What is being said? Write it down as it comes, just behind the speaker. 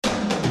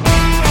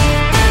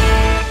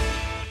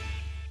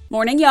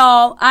Morning,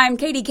 y'all. I'm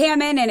Katie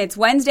Kamen, and it's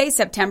Wednesday,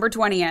 September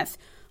 20th.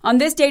 On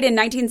this date in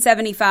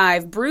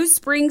 1975, Bruce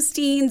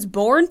Springsteen's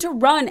Born to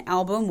Run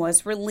album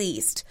was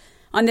released.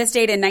 On this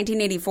date in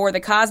 1984,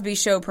 The Cosby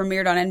Show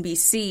premiered on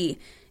NBC.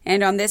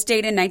 And on this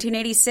date in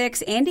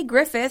 1986, Andy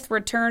Griffith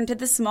returned to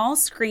the small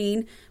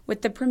screen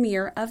with the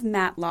premiere of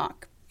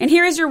Matlock. And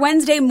here is your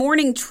Wednesday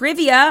morning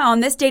trivia. On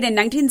this date in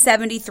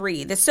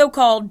 1973, the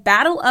so-called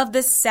Battle of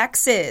the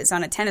Sexes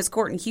on a tennis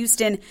court in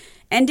Houston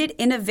ended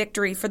in a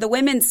victory for the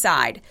women's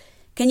side.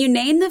 Can you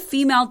name the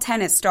female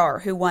tennis star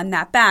who won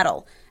that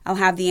battle? I'll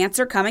have the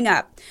answer coming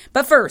up.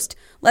 But first,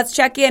 let's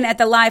check in at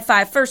the Live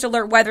 5 First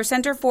Alert Weather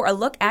Center for a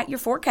look at your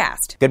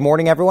forecast. Good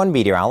morning, everyone.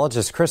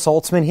 Meteorologist Chris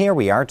Holtzman here.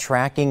 We are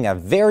tracking a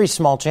very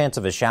small chance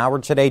of a shower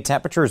today.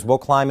 Temperatures will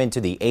climb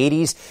into the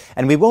 80s,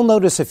 and we will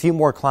notice a few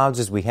more clouds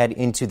as we head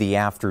into the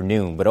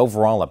afternoon. But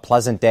overall, a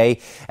pleasant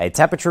day.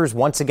 Temperatures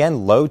once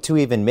again low to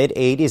even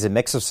mid-80s. A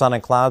mix of sun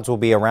and clouds will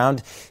be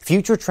around.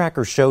 Future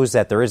Tracker shows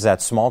that there is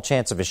that small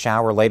chance of a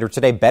shower later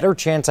today. Better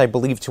chance, I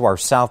believe, to our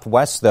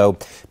southwest, though.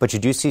 But you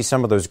do see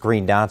some of those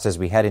green dots as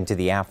we head into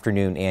the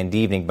afternoon and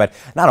evening, but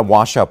not a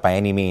washout by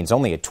any means.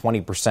 Only a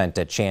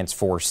 20% chance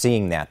for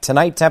seeing that.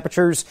 Tonight,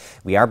 temperatures,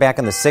 we are back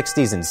in the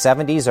 60s and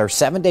 70s. Our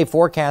 7-day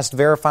forecast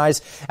verifies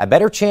a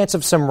better chance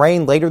of some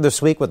rain later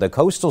this week with a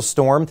coastal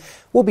storm.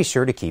 We'll be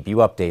sure to keep you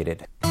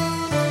updated.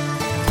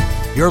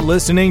 You're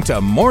listening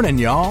to Morning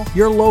Y'all,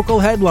 your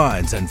local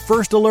headlines and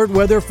first alert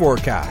weather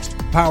forecast,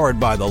 powered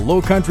by the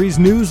Lowcountry's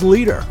news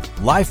leader,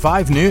 Live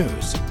 5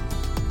 News.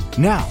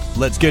 Now,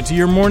 let's get to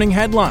your morning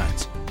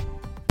headlines.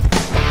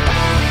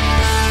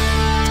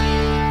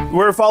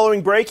 We're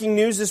following breaking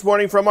news this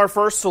morning from our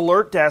First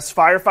Alert desk.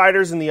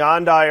 Firefighters in the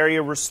Ondah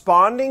area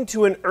responding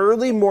to an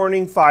early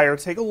morning fire.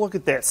 Take a look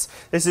at this.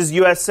 This is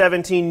US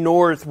 17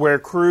 North, where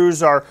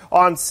crews are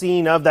on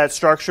scene of that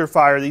structure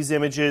fire. These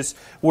images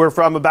were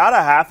from about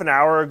a half an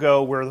hour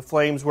ago, where the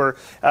flames were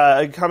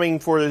coming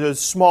for a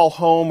small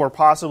home or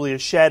possibly a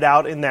shed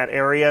out in that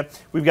area.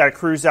 We've got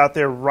crews out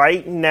there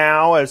right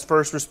now as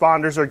first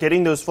responders are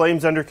getting those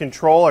flames under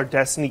control. Our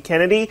Destiny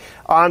Kennedy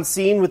on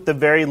scene with the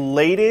very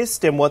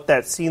latest and what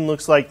that scene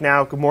looks like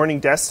now. Good morning,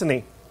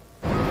 Destiny.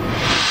 Good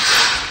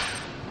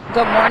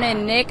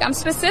morning, Nick. I'm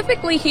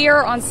specifically here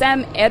on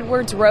Sam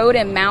Edwards Road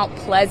in Mount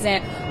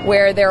Pleasant,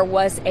 where there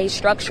was a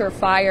structure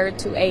fire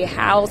to a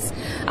house.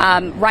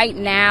 Right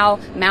now,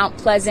 Mount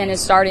Pleasant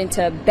is starting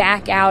to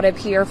back out of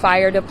here.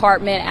 Fire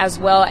department, as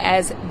well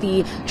as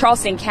the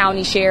Charleston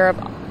County Sheriff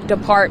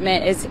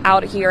Department, is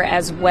out here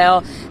as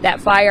well.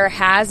 That fire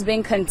has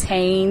been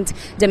contained.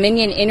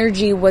 Dominion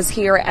Energy was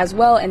here as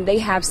well, and they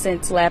have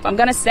since left. I'm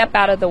going to step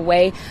out of the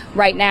way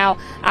right now.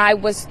 I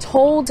was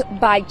told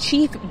by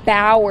Chief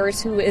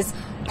Bowers, who is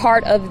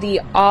part of the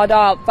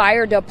Ondah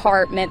Fire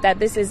Department, that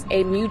this is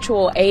a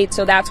mutual aid,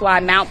 so that's why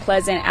Mount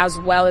Pleasant as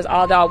well as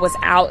Ondah was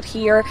out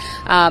here.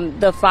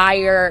 The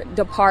fire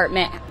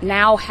department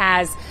now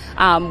has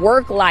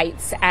work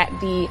lights at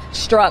the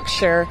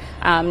structure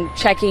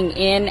checking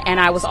in, and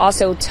I was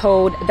also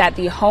told that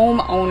the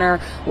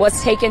homeowner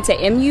was taken to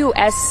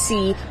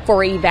MUSC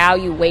for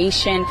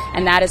evaluation,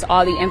 and that is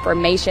all the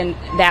information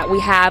that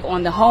we have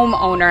on the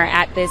homeowner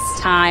at this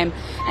time.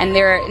 And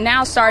they're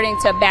now starting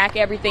to back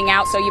everything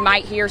out, so you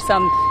might hear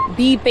some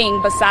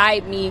beeping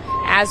beside me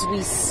as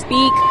we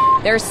speak.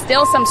 There's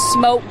still some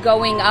smoke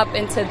going up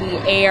into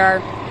the air,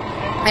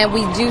 and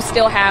we do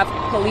still have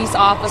police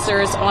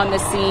officers on the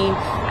scene,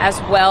 as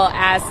well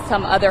as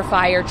some other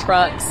fire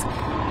trucks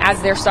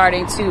as they're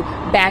starting to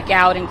back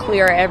out and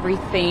clear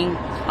everything.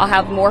 I'll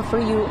have more for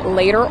you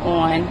later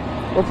on.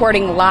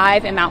 Reporting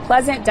live in Mount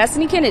Pleasant,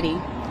 Destiny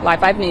Kennedy, Live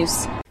 5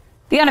 News.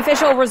 The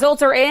unofficial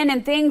results are in,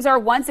 and things are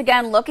once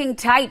again looking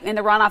tight in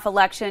the runoff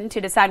election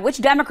to decide which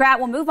Democrat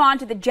will move on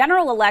to the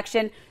general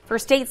election for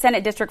State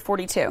Senate District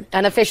 42.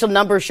 Unofficial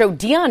numbers show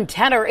Dion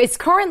Tenner is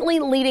currently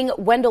leading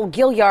Wendell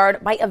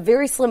Gilliard by a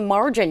very slim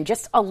margin,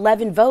 just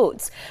 11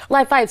 votes.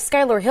 Live 5's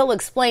Skylar Hill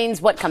explains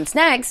what comes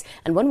next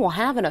and when we'll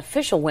have an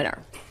official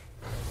winner.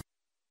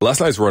 Last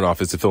night's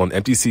runoff is to fill an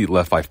empty seat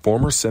left by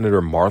former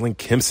Senator Marlin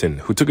Kimpson,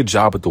 who took a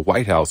job at the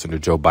White House under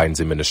Joe Biden's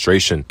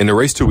administration. In the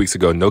race 2 weeks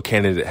ago, no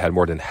candidate had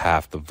more than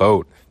half the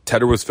vote.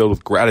 Tedder was filled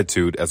with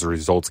gratitude as the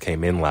results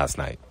came in last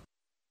night.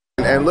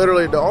 And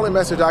literally, the only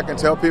message I can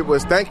tell people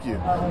is thank you.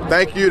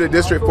 Thank you to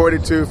District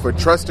 42 for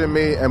trusting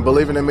me and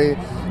believing in me,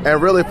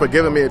 and really for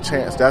giving me a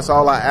chance. That's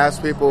all I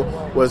asked people,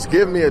 was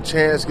give me a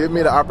chance, give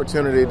me the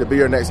opportunity to be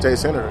your next state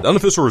senator. The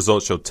unofficial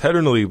results show Tedder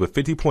in the lead with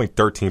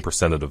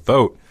 50.13% of the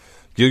vote.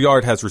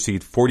 Gilliard has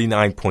received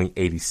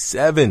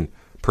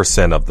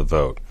 49.87% of the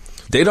vote.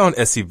 Data on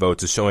SC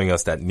Votes is showing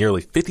us that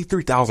nearly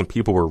 53,000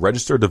 people were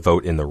registered to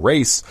vote in the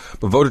race,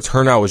 but voter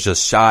turnout was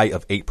just shy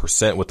of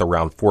 8%, with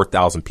around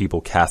 4,000 people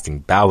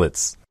casting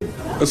ballots.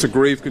 That's a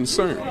grave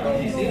concern.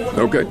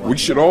 Okay, we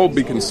should all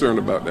be concerned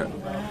about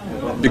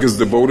that, because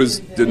the voters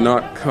did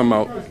not come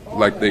out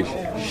like they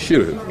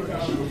should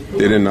have.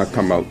 They did not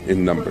come out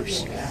in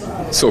numbers.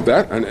 So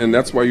that, and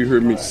that's why you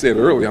heard me say it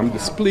earlier, I'm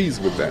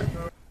displeased with that.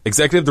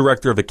 Executive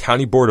Director of the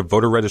County Board of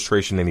Voter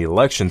Registration and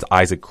Elections,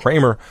 Isaac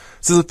Kramer,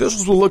 says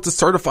officials will look to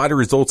certify the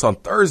results on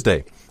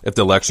Thursday. If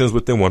the election is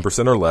within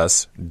 1% or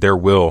less, there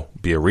will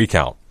be a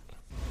recount.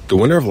 The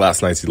winner of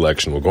last night's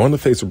election will go on to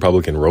face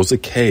Republican Rosa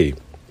Kay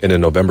in the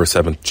November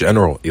 7th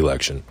general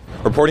election.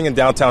 Reporting in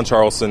downtown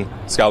Charleston,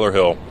 Schuyler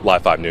Hill,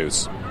 Live 5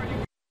 News.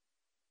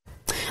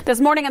 This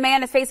morning, a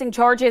man is facing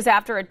charges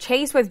after a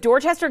chase with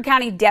Dorchester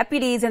County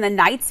deputies in the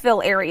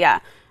Knightsville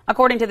area.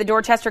 According to the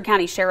Dorchester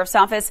County Sheriff's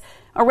Office,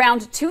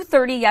 around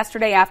 2:30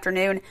 yesterday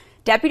afternoon,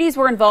 deputies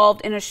were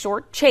involved in a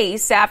short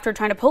chase after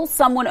trying to pull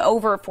someone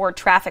over for a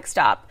traffic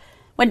stop.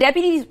 When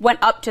deputies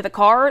went up to the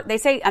car, they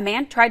say a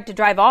man tried to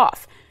drive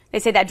off. They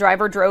say that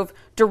driver drove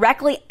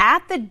directly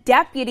at the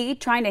deputy,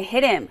 trying to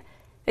hit him.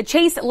 The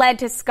chase led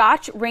to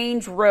Scotch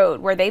Range Road,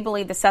 where they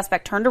believe the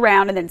suspect turned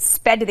around and then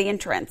sped to the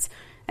entrance.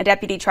 A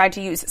deputy tried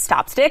to use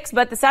stop sticks,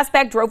 but the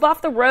suspect drove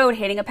off the road,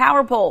 hitting a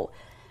power pole.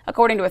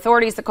 According to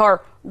authorities, the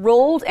car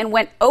rolled and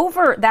went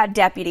over that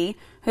deputy,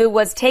 who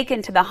was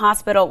taken to the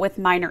hospital with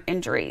minor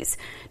injuries.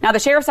 Now, the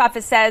sheriff's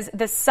office says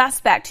the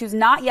suspect, who's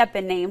not yet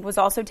been named, was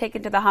also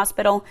taken to the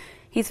hospital.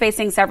 He's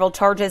facing several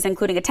charges,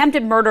 including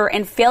attempted murder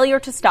and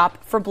failure to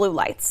stop for blue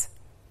lights.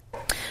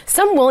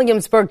 Some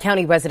Williamsburg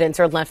County residents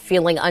are left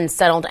feeling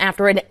unsettled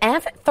after an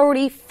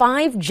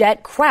F-35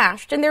 jet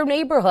crashed in their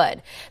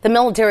neighborhood. The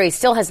military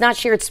still has not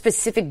shared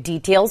specific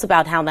details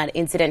about how that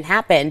incident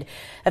happened.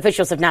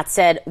 Officials have not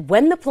said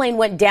when the plane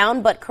went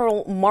down, but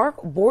Colonel Mark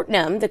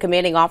Bortnam, the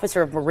commanding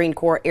officer of Marine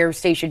Corps Air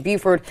Station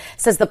Beaufort,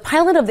 says the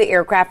pilot of the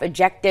aircraft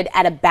ejected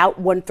at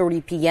about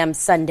 1:30 p.m.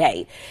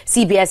 Sunday.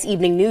 CBS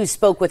Evening News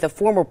spoke with a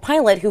former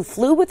pilot who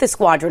flew with the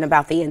squadron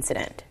about the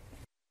incident.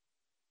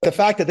 The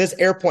fact that this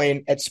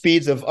airplane at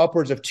speeds of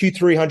upwards of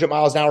 200-300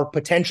 miles an hour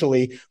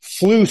potentially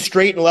flew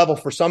straight and level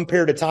for some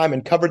period of time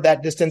and covered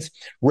that distance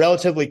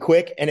relatively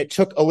quick, and it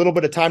took a little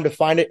bit of time to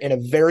find it in a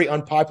very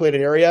unpopulated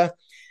area.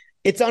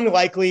 It's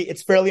unlikely,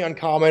 it's fairly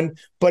uncommon,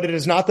 but it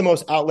is not the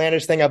most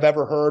outlandish thing I've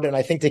ever heard. And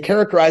I think to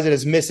characterize it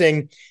as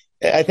missing,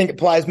 I think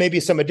applies maybe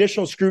some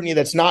additional scrutiny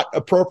that's not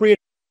appropriate.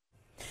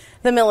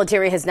 The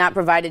military has not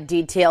provided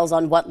details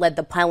on what led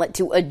the pilot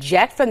to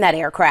eject from that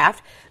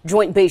aircraft.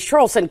 Joint Base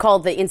Charleston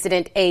called the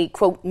incident a,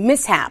 quote,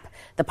 mishap.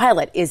 The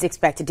pilot is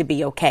expected to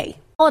be okay.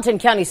 Colleton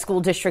County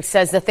School District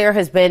says that there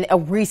has been a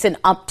recent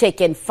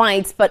uptick in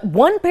fights, but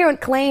one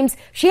parent claims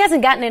she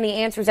hasn't gotten any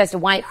answers as to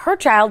why her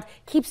child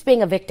keeps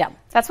being a victim.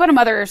 That's what a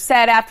mother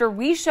said after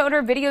we showed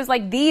her videos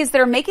like these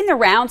that are making the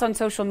rounds on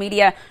social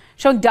media,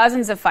 showing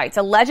dozens of fights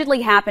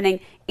allegedly happening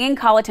in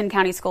Colleton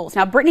County schools.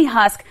 Now, Brittany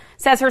Husk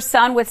says her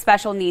son with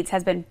special needs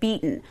has been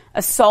beaten,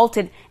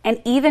 assaulted, and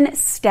even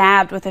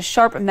stabbed with a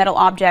sharp metal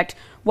object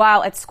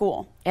while at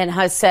school. And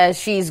Husk says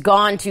she's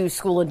gone to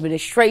school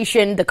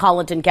administration, the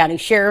Colleton County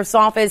Sheriff's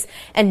Office,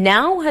 and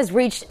now has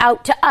reached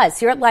out to us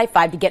here at Live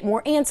 5 to get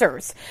more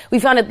answers. We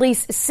found at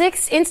least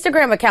 6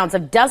 Instagram accounts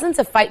of dozens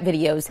of fight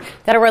videos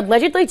that are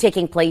allegedly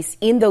taking place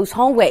in those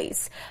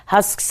hallways.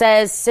 Husk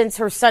says since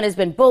her son has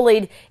been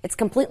bullied, it's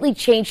completely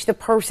changed the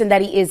person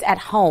that he is at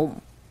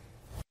home.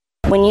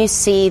 When you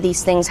see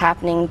these things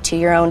happening to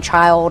your own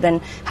child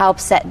and how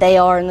upset they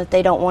are and that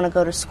they don't want to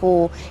go to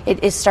school,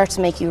 it starts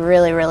to make you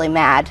really, really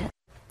mad.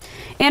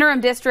 Interim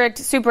District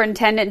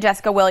Superintendent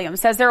Jessica Williams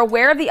says they're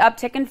aware of the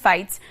uptick in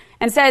fights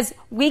and says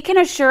we can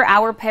assure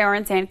our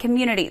parents and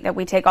community that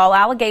we take all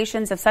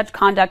allegations of such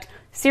conduct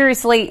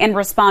seriously and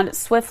respond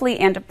swiftly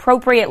and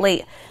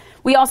appropriately.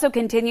 We also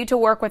continue to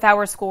work with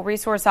our school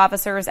resource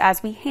officers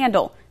as we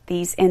handle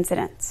these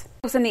incidents.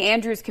 Folks in the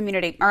Andrews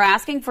community are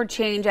asking for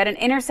change at an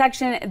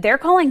intersection they're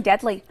calling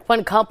deadly.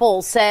 One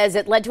couple says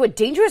it led to a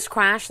dangerous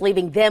crash,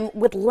 leaving them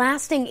with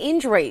lasting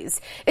injuries.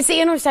 It's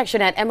the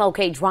intersection at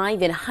MLK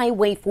Drive and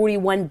Highway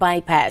 41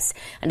 bypass.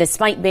 And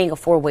despite being a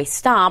 4-way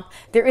stop,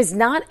 there is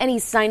not any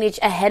signage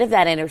ahead of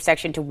that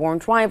intersection to warn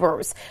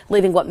drivers,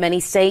 leaving what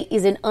many say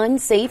is an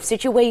unsafe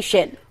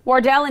situation.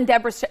 Wardell and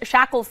Deborah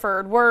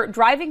Shackelford were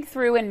driving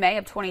through in May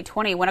of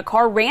 2020 when a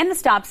car ran the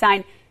stop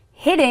sign,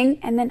 hitting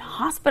and then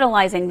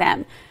hospitalizing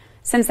them.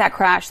 Since that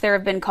crash, there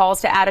have been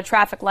calls to add a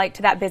traffic light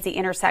to that busy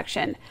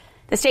intersection.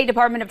 The State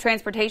Department of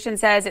Transportation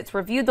says it's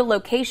reviewed the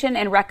location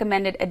and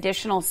recommended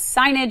additional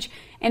signage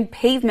and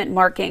pavement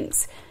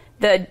markings.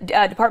 The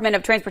Department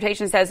of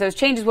Transportation says those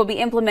changes will be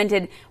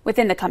implemented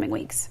within the coming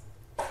weeks.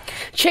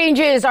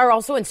 Changes are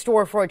also in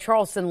store for a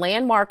Charleston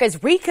landmark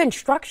as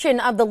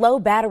reconstruction of the low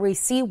battery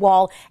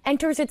seawall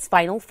enters its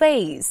final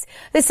phase.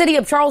 The city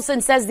of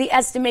Charleston says the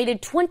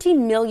estimated $20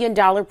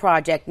 million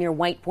project near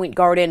White Point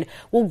Garden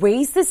will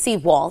raise the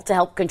seawall to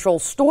help control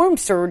storm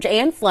surge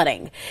and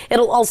flooding.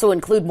 It'll also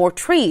include more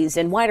trees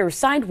and wider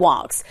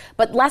sidewalks,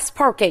 but less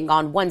parking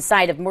on one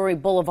side of Murray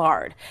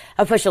Boulevard.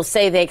 Officials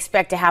say they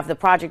expect to have the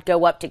project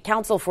go up to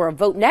council for a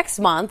vote next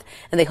month,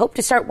 and they hope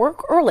to start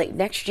work early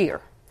next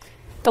year.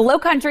 The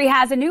Lowcountry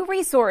has a new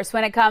resource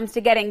when it comes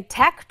to getting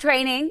tech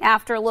training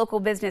after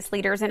local business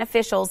leaders and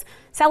officials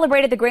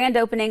celebrated the grand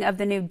opening of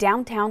the new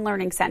Downtown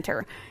Learning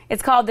Center.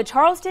 It's called the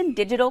Charleston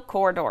Digital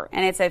Corridor,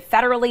 and it's a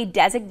federally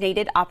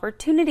designated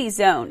opportunity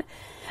zone.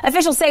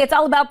 Officials say it's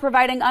all about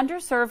providing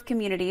underserved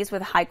communities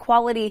with high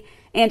quality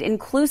and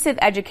inclusive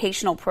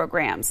educational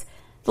programs.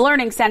 The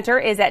Learning Center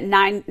is at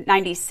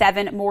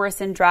 997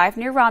 Morrison Drive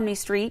near Romney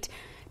Street.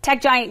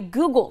 Tech giant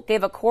Google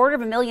gave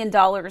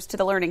 $250,000 to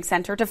the Learning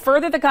Center to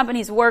further the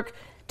company's work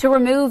to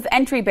remove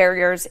entry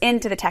barriers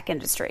into the tech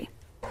industry.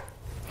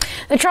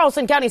 The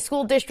Charleston County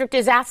School District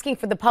is asking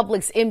for the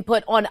public's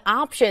input on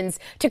options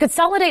to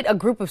consolidate a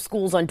group of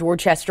schools on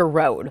Dorchester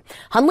Road.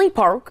 Hunley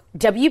Park,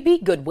 W.B.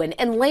 Goodwin,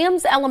 and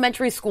Lambs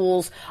Elementary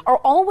Schools are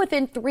all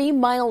within 3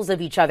 miles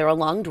of each other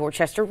along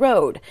Dorchester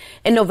Road.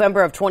 In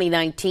November of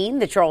 2019,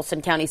 the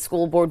Charleston County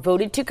School Board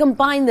voted to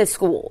combine the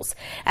schools.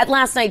 At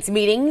last night's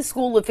meeting,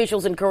 school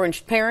officials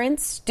encouraged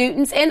parents,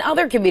 students, and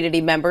other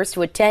community members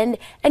to attend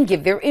and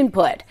give their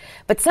input.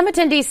 But some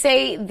attendees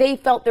say they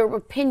felt their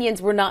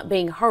opinions were not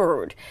being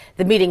heard.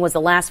 The meeting was the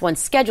last one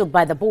scheduled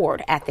by the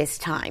board at this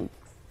time.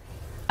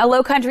 A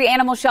Lowcountry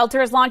animal shelter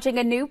is launching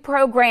a new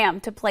program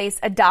to place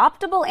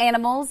adoptable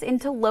animals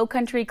into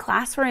Lowcountry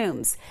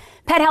classrooms.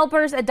 Pet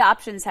Helpers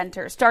Adoption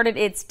Center started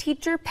its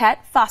Teacher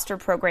Pet Foster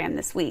program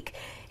this week.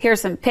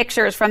 Here's some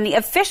pictures from the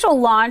official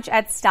launch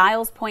at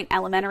Stiles Point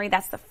Elementary.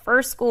 That's the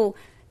first school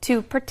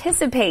to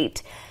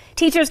participate.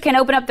 Teachers can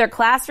open up their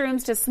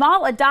classrooms to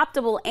small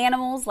adoptable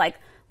animals like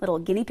little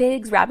guinea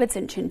pigs, rabbits,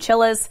 and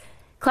chinchillas.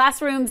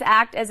 Classrooms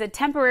act as a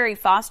temporary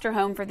foster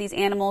home for these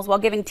animals while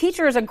giving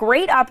teachers a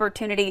great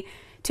opportunity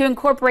to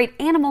incorporate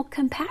animal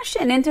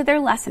compassion into their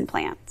lesson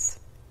plans.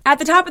 At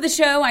the top of the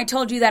show, I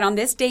told you that on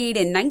this date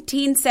in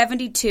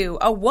 1972,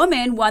 a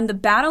woman won the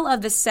Battle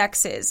of the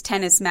Sexes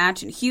tennis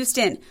match in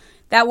Houston.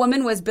 That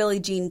woman was Billie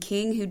Jean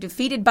King, who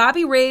defeated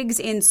Bobby Riggs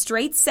in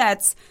straight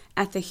sets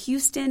at the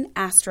Houston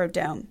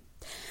Astrodome.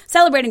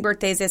 Celebrating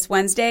birthdays this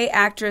Wednesday,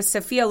 actress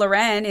Sophia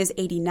Loren is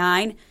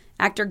 89,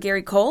 actor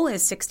Gary Cole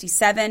is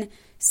 67,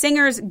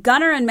 singers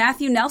Gunnar and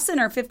Matthew Nelson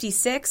are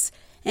 56,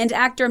 and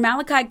actor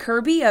Malachi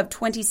Kirby of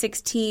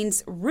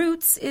 2016's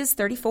Roots is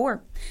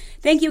 34.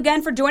 Thank you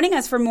again for joining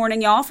us for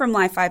Morning Y'all from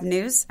Live 5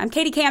 News. I'm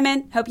Katie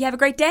Kamen. Hope you have a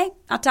great day.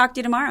 I'll talk to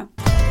you tomorrow.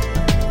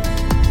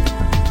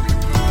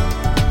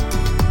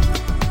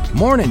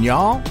 Morning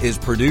Y'all is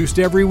produced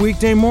every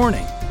weekday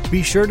morning.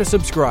 Be sure to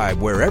subscribe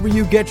wherever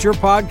you get your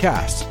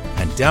podcasts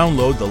and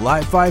download the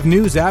Live 5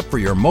 News app for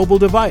your mobile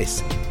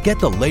device. Get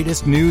the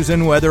latest news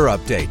and weather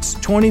updates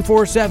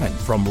 24/7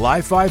 from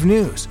Live 5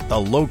 News, the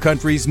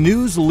Lowcountry's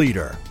news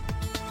leader.